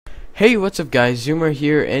Hey, what's up guys, Zoomer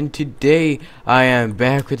here, and today I am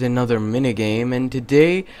back with another minigame, and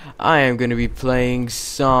today I am going to be playing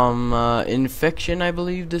some Infection, I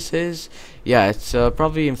believe this is. Yeah, it's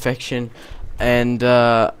probably Infection, and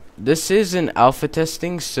this is an alpha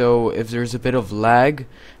testing, so if there's a bit of lag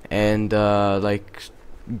and like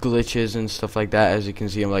glitches and stuff like that, as you can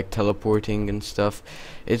see I'm like teleporting and stuff,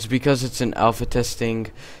 it's because it's an alpha testing,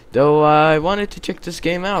 though I wanted to check this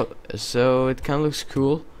game out, so it kind of looks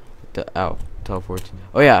cool. Teleport.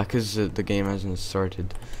 Oh yeah, because the game hasn't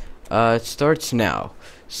started. It starts now.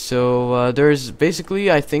 So there's basically,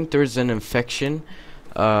 I think there's an infection,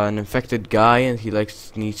 an infected guy, and he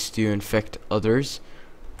needs to infect others.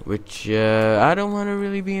 Which I don't want to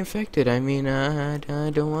really be infected. I mean, I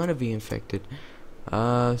don't want to be infected.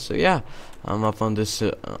 So yeah, I'm up on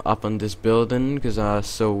this building because I'm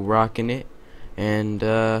so rocking it, and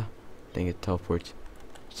dang it,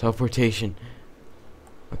 teleportation.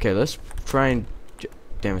 Okay, let's try and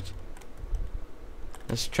damn it.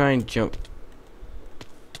 Let's try and jump.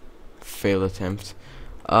 Fail attempt.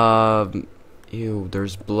 Ew,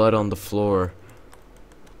 there's blood on the floor.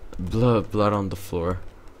 Blood on the floor.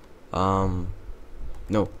 No.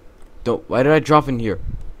 Don't. Why did I drop in here?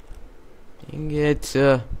 Dang it.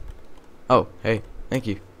 Oh, hey, thank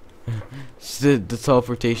you. The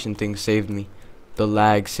teleportation thing saved me. The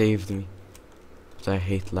lag saved me. I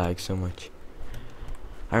hate lag so much.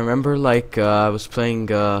 I remember, like, I was playing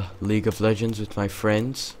League of Legends with my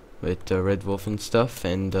friends, with Red Wolf and stuff,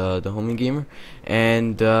 and the homie gamer,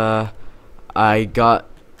 and I got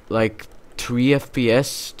like 3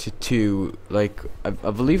 FPS to 2, like I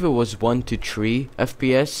believe it was 1 to 3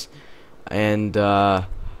 FPS, and I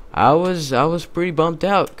was pretty bummed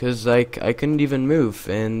out because like I couldn't even move,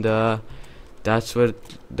 and that's what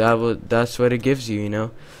it gives you, you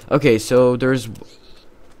know. Okay, so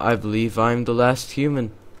I believe I'm the last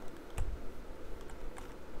human.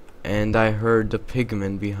 And I heard the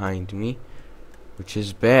pigman behind me, which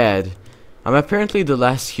is bad. I'm apparently the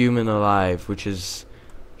last human alive, which is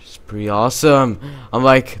pretty awesome. I'm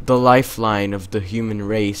like the lifeline of the human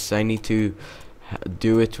race. I need to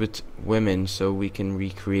do it with women so we can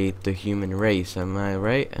recreate the human race. Am I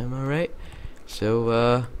right? Am I right?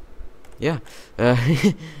 So, yeah.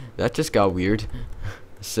 That just got weird.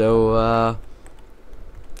 So,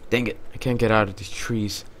 dang it. I can't get out of these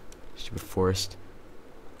trees. Stupid forest.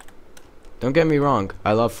 Don't get me wrong,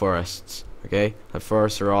 I love forests, okay?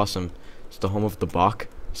 Forests are awesome. It's the home of the Bach,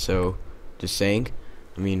 so, just saying.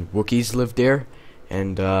 I mean, Wookiees live there,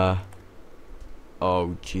 and,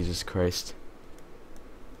 oh, Jesus Christ.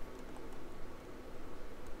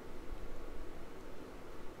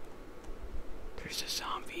 There's a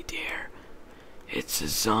zombie there. It's a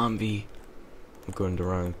zombie. I'm going to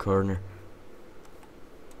around the corner.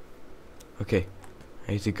 Okay,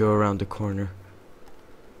 I need to go around the corner.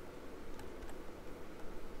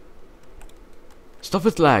 Stop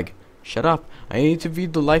with lag. Shut up. I need to be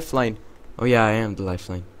the lifeline. Oh yeah, I am the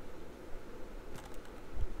lifeline.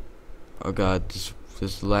 Oh god, this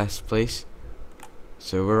is the last place.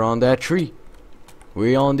 So we're on that tree.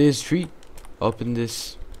 We're on this tree. Up in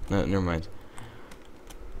this. No, never mind.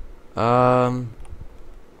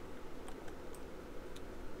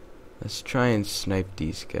 Let's try and snipe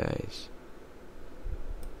these guys.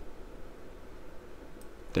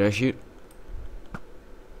 Did I shoot?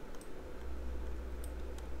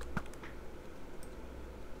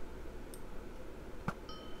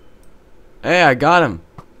 Hey, I got him.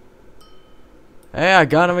 Hey, I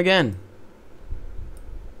got him again.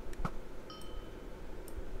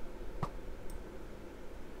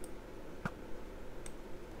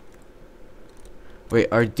 Wait,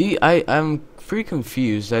 I'm pretty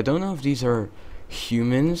confused. I don't know if these are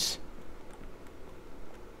humans.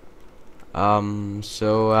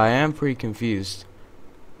 So I am pretty confused.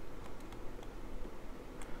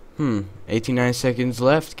 89 seconds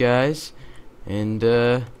left, guys. And,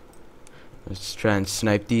 let's try and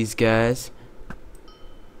snipe these guys.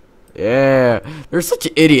 Yeah, they're such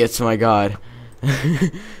idiots, my god.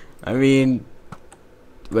 I mean,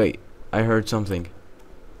 wait, I heard something.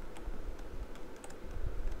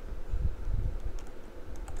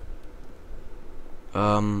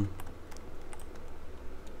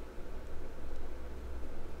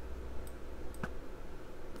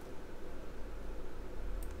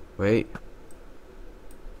 Wait.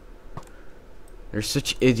 They're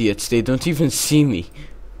such idiots, they don't even see me.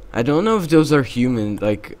 I don't know if those are human,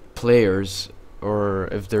 like, players, or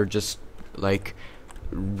if they're just, like,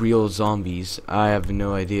 real zombies. I have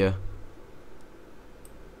no idea.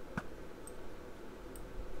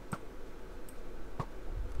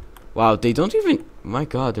 Wow, they don't even... My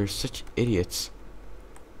god, they're such idiots.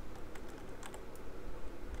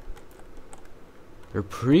 They're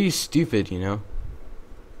pretty stupid, you know.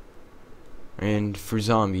 And for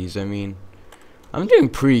zombies, I mean, I'm doing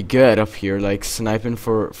pretty good up here, like sniping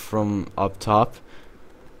from up top.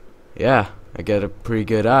 Yeah, I get a pretty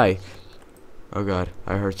good eye. Oh god,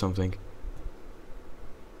 I heard something.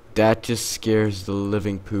 That just scares the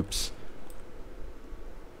living poops.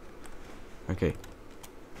 Okay.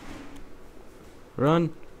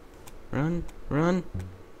 Run. Run. Run.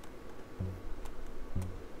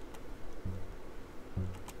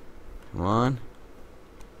 Come on.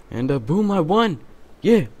 And boom, I won.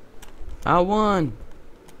 Yeah. I won.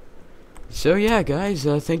 So yeah, guys,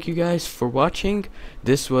 thank you guys for watching.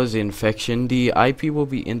 This was Infection. The IP will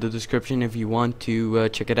be in the description if you want to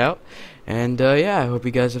check it out. And yeah, I hope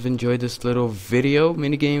you guys have enjoyed this little video,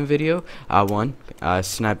 minigame video. I won. I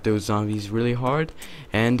sniped those zombies really hard.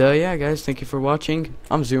 And yeah, guys, thank you for watching.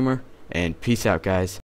 I'm Zoomer, and peace out, guys.